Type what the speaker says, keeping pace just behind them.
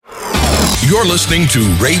You're listening to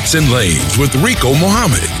Rates and Lanes with Rico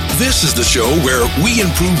Muhammad. This is the show where we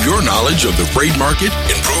improve your knowledge of the freight market,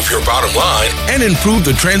 improve your bottom line, and improve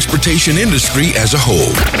the transportation industry as a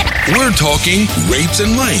whole. We're talking Rates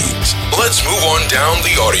and Lanes. Let's move on down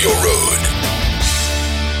the audio road.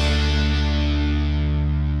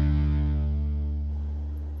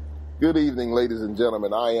 Good evening, ladies and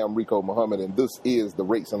gentlemen. I am Rico Muhammad, and this is the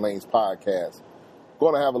Rates and Lanes podcast.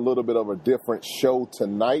 Going to have a little bit of a different show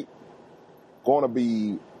tonight. Going to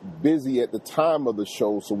be busy at the time of the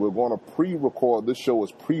show, so we're going to pre-record. This show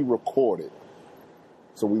is pre-recorded,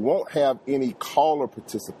 so we won't have any caller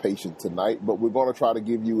participation tonight, but we're going to try to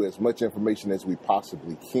give you as much information as we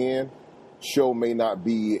possibly can. Show may not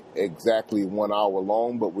be exactly 1 hour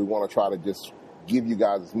long, but we want to try to just give you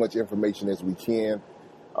guys as much information as we can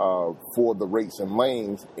for the Rates and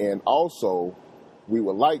Lanes. And also, we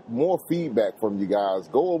would like more feedback from you guys.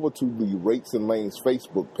 Go over to the Rates and Lanes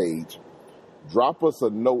Facebook page. Drop us a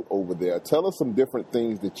note over there. Tell us some different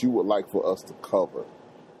things that you would like for us to cover.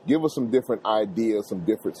 Give us some different ideas, some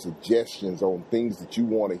different suggestions on things that you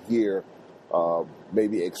want to hear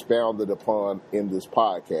maybe expounded upon in this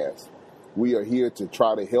podcast. We are here to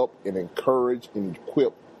try to help and encourage and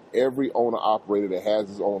equip every owner-operator that has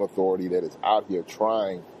his own authority, that is out here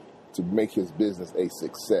trying to make his business a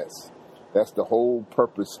success. That's the whole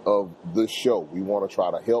purpose of this show. We want to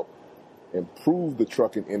try to help improve the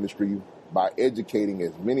trucking industry by educating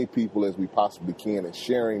as many people as we possibly can and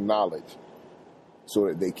sharing knowledge so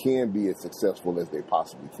that they can be as successful as they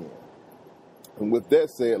possibly can. And with that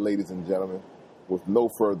said, ladies and gentlemen, with no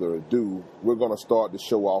further ado, we're going to start the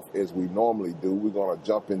show off as we normally do. We're going to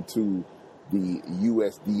jump into the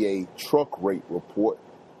USDA truck rate report.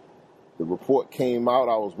 The report came out.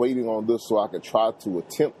 I was waiting on this so I could try to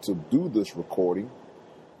attempt to do this recording.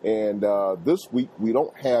 And this week, we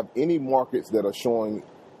don't have any markets that are showing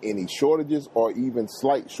any shortages or even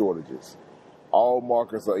slight shortages. All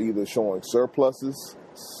markets are either showing surpluses,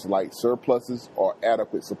 slight surpluses, or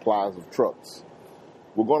adequate supplies of trucks.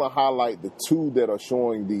 We're going to highlight the two that are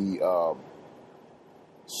showing the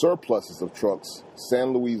surpluses of trucks.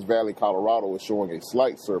 San Luis Valley, Colorado is showing a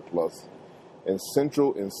slight surplus, and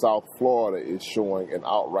Central and South Florida is showing an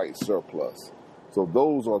outright surplus. So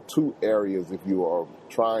those are two areas, if you are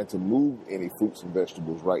trying to move any fruits and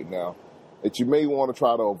vegetables right now, that you may want to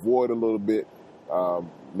try to avoid a little bit,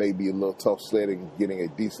 maybe a little tough sledding, getting a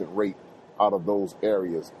decent rate out of those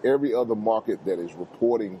areas. Every other market that is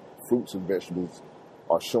reporting fruits and vegetables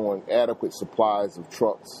are showing adequate supplies of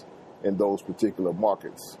trucks in those particular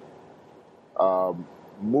markets.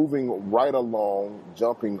 Moving right along,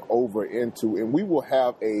 jumping over into, and we will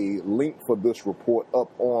have a link for this report up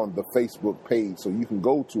on the Facebook page, so you can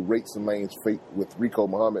go to Rates and Lanes with Rico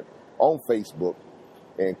Muhammad on Facebook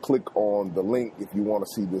and click on the link if you want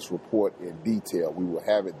to see this report in detail. We will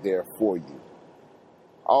have it there for you.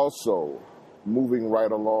 Also, moving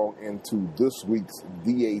right along into this week's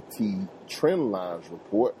DAT Trend Lines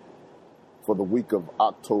report for the week of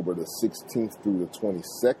October the 16th through the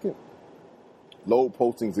 22nd. Load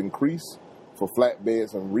postings increased for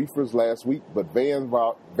flatbeds and reefers last week, but van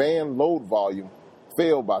load volume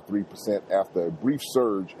fell by 3% after a brief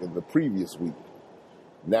surge in the previous week.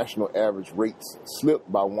 National average rates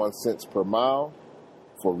slipped by 1 cent per mile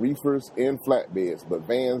for reefers and flatbeds, but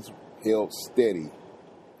vans held steady.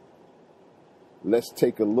 Let's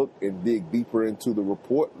take a look and dig deeper into the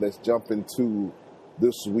report. Let's jump into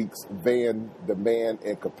this week's van demand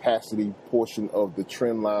and capacity portion of the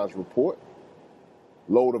Trend Lines report.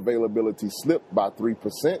 Load availability slipped by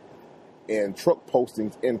 3%, and truck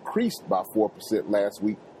postings increased by 4% last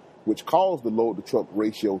week, which caused the load-to-truck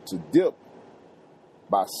ratio to dip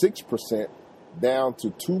by 6% down to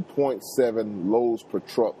 2.7 loads per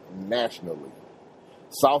truck nationally.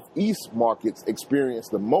 Southeast markets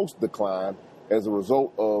experienced the most decline as a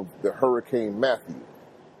result of the Hurricane Matthew.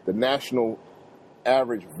 The national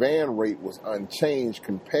average van rate was unchanged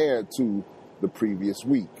compared to the previous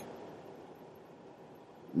week.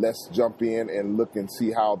 Let's jump in and look and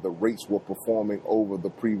see how the rates were performing over the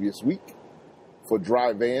previous week. For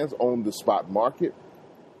dry vans on the spot market,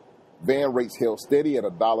 van rates held steady at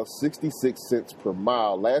 $1.66 per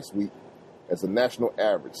mile last week as a national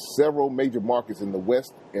average. Several major markets in the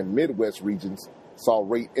West and Midwest regions saw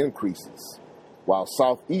rate increases, while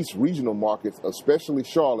Southeast regional markets, especially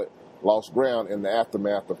Charlotte, lost ground in the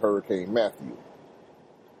aftermath of Hurricane Matthew.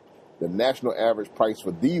 The national average price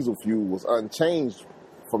for diesel fuel was unchanged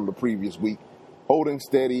from the previous week, holding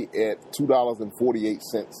steady at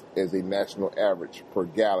 $2.48 as a national average per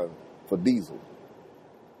gallon for diesel.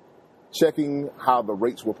 Checking how the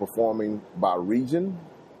rates were performing by region,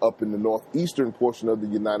 up in the northeastern portion of the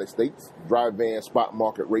United States, dry van spot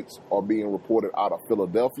market rates are being reported out of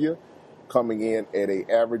Philadelphia, coming in at an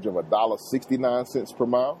average of $1.69 per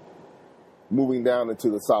mile. Moving down into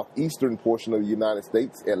the southeastern portion of the United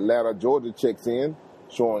States, Atlanta, Georgia checks in,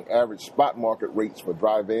 showing average spot market rates for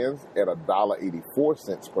dry vans at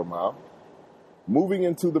 $1.84 per mile. Moving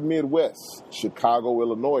into the Midwest, Chicago,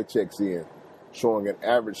 Illinois checks in, showing an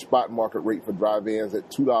average spot market rate for dry vans at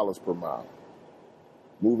 $2 per mile.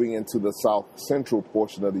 Moving into the south central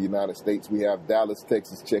portion of the United States, we have Dallas,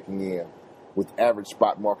 Texas checking in with average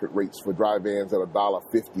spot market rates for dry vans at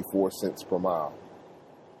 $1.54 per mile.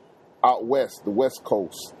 Out west, the West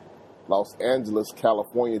Coast, Los Angeles,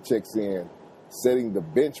 California checks in, setting the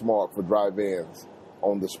benchmark for dry vans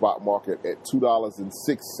on the spot market at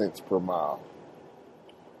 $2.06 per mile.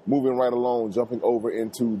 Moving right along, jumping over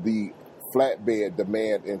into the flatbed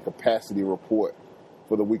demand and capacity report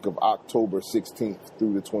for the week of October 16th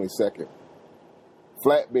through the 22nd.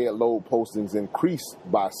 Flatbed load postings increased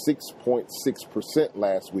by 6.6%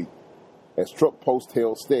 last week as truck posts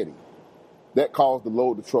held steady. That caused the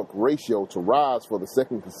load-to-truck ratio to rise for the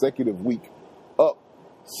second consecutive week, up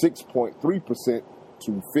 6.3%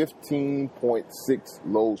 to 15.6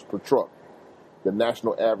 loads per truck. The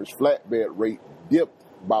national average flatbed rate dipped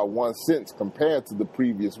by 1 cent compared to the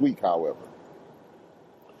previous week, however.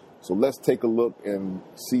 So let's take a look and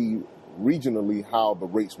see regionally how the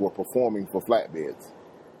rates were performing for flatbeds.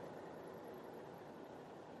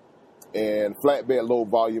 And flatbed load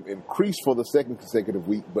volume increased for the second consecutive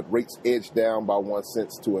week, but rates edged down by 1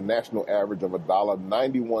 cent to a national average of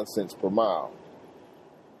 $1.91 per mile.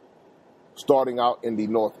 Starting out in the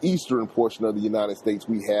northeastern portion of the United States,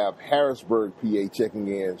 we have Harrisburg, PA checking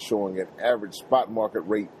in, showing an average spot market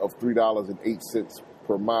rate of $3.08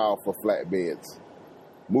 per mile for flatbeds.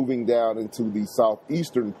 Moving down into the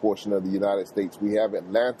southeastern portion of the United States, we have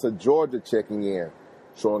Atlanta, Georgia checking in,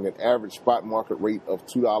 showing an average spot market rate of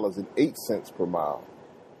 $2.08 per mile.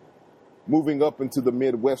 Moving up into the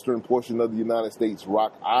midwestern portion of the United States,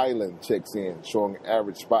 Rock Island checks in, showing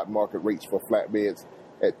average spot market rates for flatbeds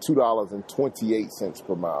at $2.28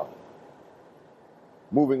 per mile.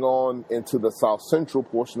 Moving on into the south central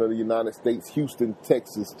portion of the United States, Houston,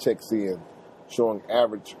 Texas checks in, showing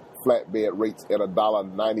average flatbed rates at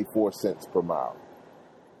 $1.94 per mile.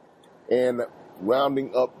 And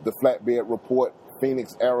rounding up the flatbed report,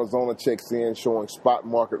 Phoenix, Arizona checks in, showing spot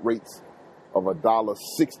market rates of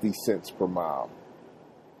 $1.60 per mile.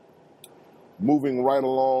 Moving right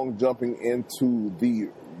along, jumping into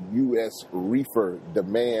the U.S. reefer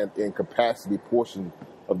demand and capacity portion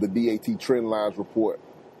of the DAT Trendlines report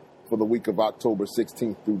for the week of October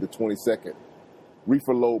 16th through the 22nd.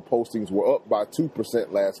 Reefer load postings were up by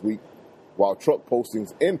 2% last week, while truck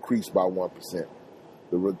postings increased by 1%.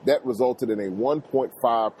 That resulted in a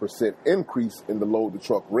 1.5% increase in the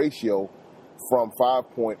load-to-truck ratio from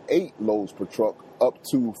 5.8 loads per truck up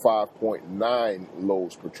to 5.9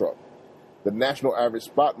 loads per truck. The national average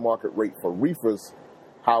spot market rate for reefers,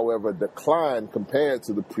 however, declined compared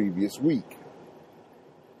to the previous week.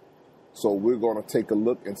 So we're going to take a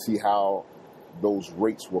look and see how those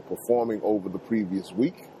rates were performing over the previous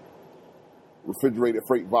week. Refrigerated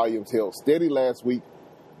freight volumes held steady last week.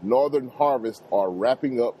 Northern harvests are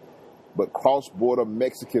wrapping up, but cross-border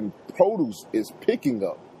Mexican produce is picking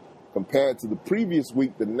up. Compared to the previous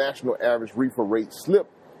week, the national average reefer rate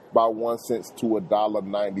slipped by 1 cent to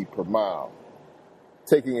 $1.90 per mile.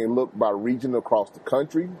 Taking a look by region across the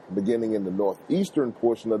country, beginning in the northeastern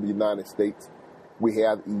portion of the United States, we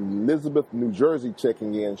have Elizabeth, New Jersey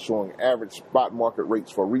checking in, showing average spot market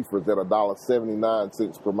rates for reefers at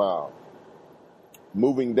 $1.79 per mile.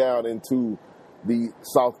 Moving down into the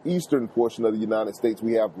southeastern portion of the United States,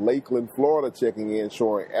 we have Lakeland, Florida checking in,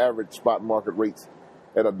 showing average spot market rates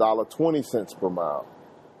at $1.20 per mile.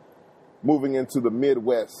 Moving into the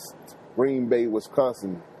Midwest, Green Bay,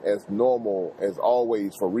 Wisconsin, as normal, as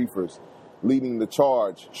always for reefers, leading the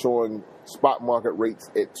charge, showing spot market rates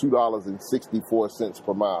at $2.64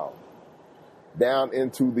 per mile. Down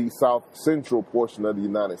into the south central portion of the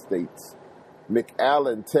United States,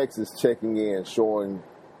 McAllen, Texas checking in, showing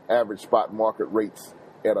average spot market rates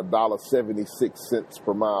at $1.76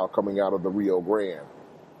 per mile coming out of the Rio Grande.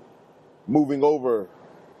 Moving over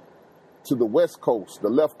to the west coast, the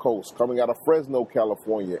left coast, coming out of Fresno,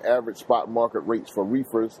 California, average spot market rates for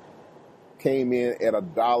reefers came in at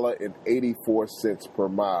 $1.84 per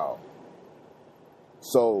mile.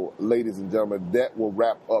 So, ladies and gentlemen, that will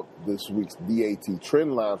wrap up this week's DAT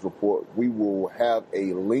Trendlines report. We will have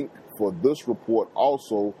a link for this report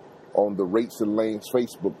also on the Rates and Lanes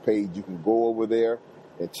Facebook page. You can go over there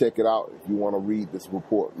and check it out. If you want to read this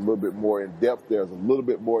report a little bit more in depth, there's a little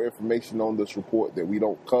bit more information on this report that we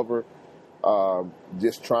don't cover.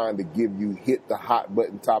 Just trying to hit the hot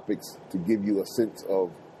button topics to give you a sense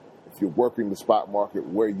of, if you're working the spot market,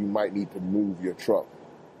 where you might need to move your truck.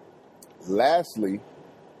 Lastly,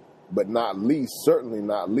 but not least, certainly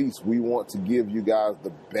not least, we want to give you guys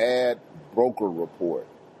the bad broker report.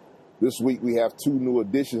 This week we have 2 new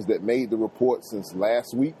additions that made the report since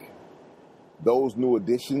last week. Those new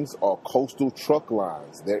additions are Coastal Truck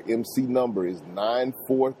Lines. Their MC number is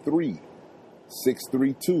 943-632.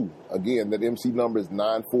 Again, that MC number is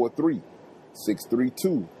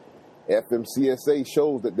 943-632. FMCSA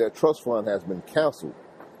shows that their trust fund has been canceled.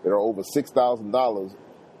 There are over $6,000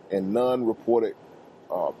 in non-reported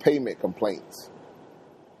payment complaints.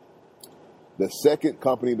 The second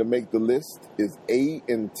company to make the list is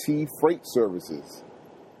A&T Freight Services.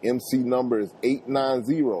 MC number is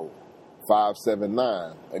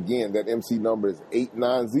 890-579. Again, that MC number is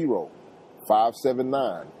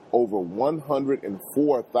 890-579. Over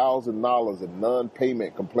 $104,000 in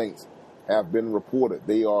non-payment complaints have been reported.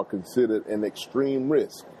 They are considered an extreme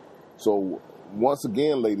risk. So once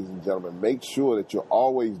again, ladies and gentlemen, make sure that you're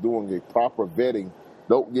always doing a proper vetting.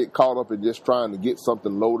 Don't get caught up in just trying to get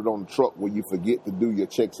something loaded on the truck where you forget to do your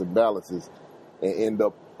checks and balances and end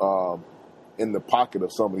up in the pocket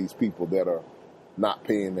of some of these people that are not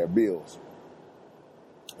paying their bills.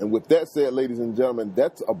 And with that said, ladies and gentlemen,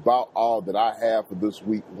 that's about all that I have for this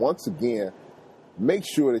week. Once again, make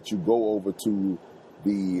sure that you go over to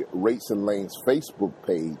the Rates and Lanes Facebook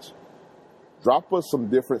page. Drop us some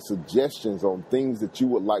different suggestions on things that you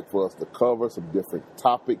would like for us to cover, some different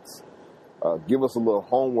topics. Give us a little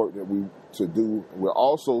homework that we to do. We're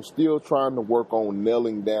also still trying to work on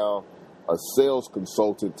nailing down a sales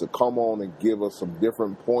consultant to come on and give us some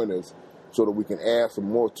different pointers so that we can add some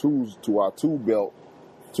more tools to our tool belt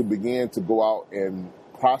to begin to go out and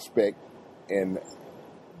prospect and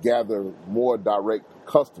gather more direct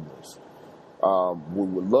customers. We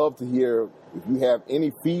would love to hear if you have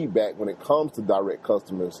any feedback when it comes to direct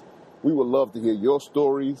customers. We would love to hear your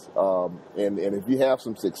stories, and if you have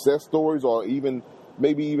some success stories or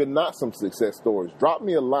maybe even not some success stories, drop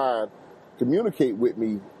me a line, communicate with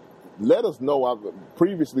me, let us know.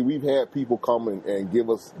 Previously, we've had people come and give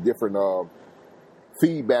us different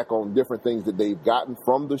feedback on different things that they've gotten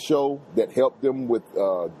from the show that helped them with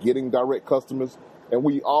getting direct customers, and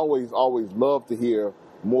we always love to hear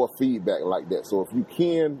more feedback like that. So if you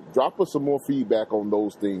can, drop us some more feedback on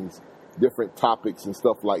those things, different topics and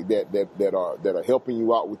stuff like that are helping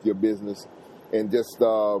you out with your business. And just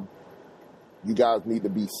you guys need to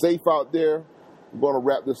be safe out there. I'm going to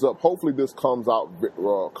wrap this up. Hopefully this comes out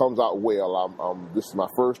well. This is my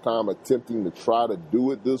first time attempting to try to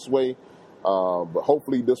do it this way, but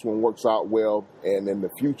hopefully this one works out well. And in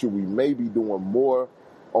the future, we may be doing more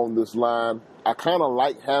on this line. I kind of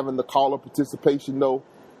like having the caller participation though,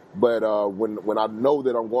 but when I know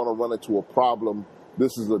that I'm going to run into a problem,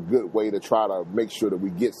 this is a good way to try to make sure that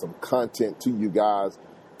we get some content to you guys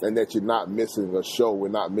and that you're not missing a show. We're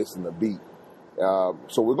not missing a beat.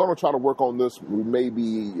 So we're going to try to work on this. We may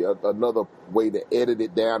be another way to edit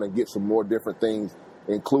it down and get some more different things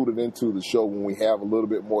included into the show when we have a little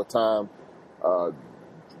bit more time.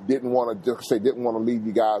 Didn't want to leave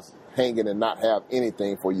you guys hanging and not have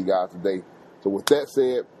anything for you guys today. So with that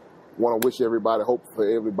said, want to wish everybody, hope for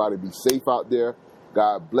everybody be safe out there.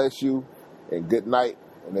 God bless you and good night.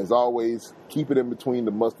 And as always, keep it in between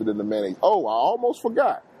the mustard and the mayonnaise. Oh, I almost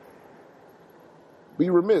forgot. Be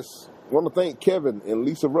remiss. I want to thank Kevin and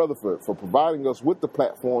Lisa Rutherford for providing us with the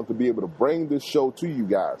platform to be able to bring this show to you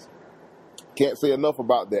guys. Can't say enough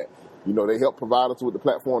about that. You know, they help provide us with the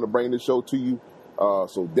platform to bring this show to you.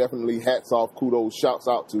 So definitely hats off, kudos, shouts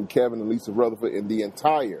out to Kevin and Lisa Rutherford and the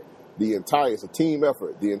entire, it's a team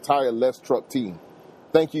effort, the entire Let's Truck team.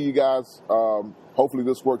 Thank you, you guys. Hopefully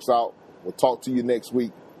this works out. We'll talk to you next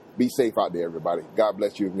week. Be safe out there, everybody. God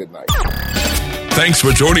bless you and good night. Thanks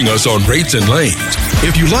for joining us on Rates and Lanes.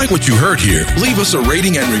 If you like what you heard here, leave us a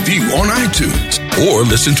rating and review on iTunes or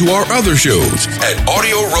listen to our other shows at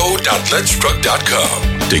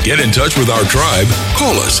audioroad.letstruck.com. To get in touch with our tribe,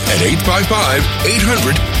 call us at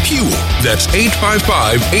 855-800-FUEL. That's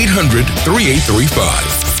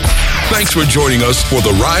 855-800-3835. Thanks for joining us for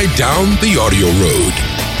the ride down the audio road.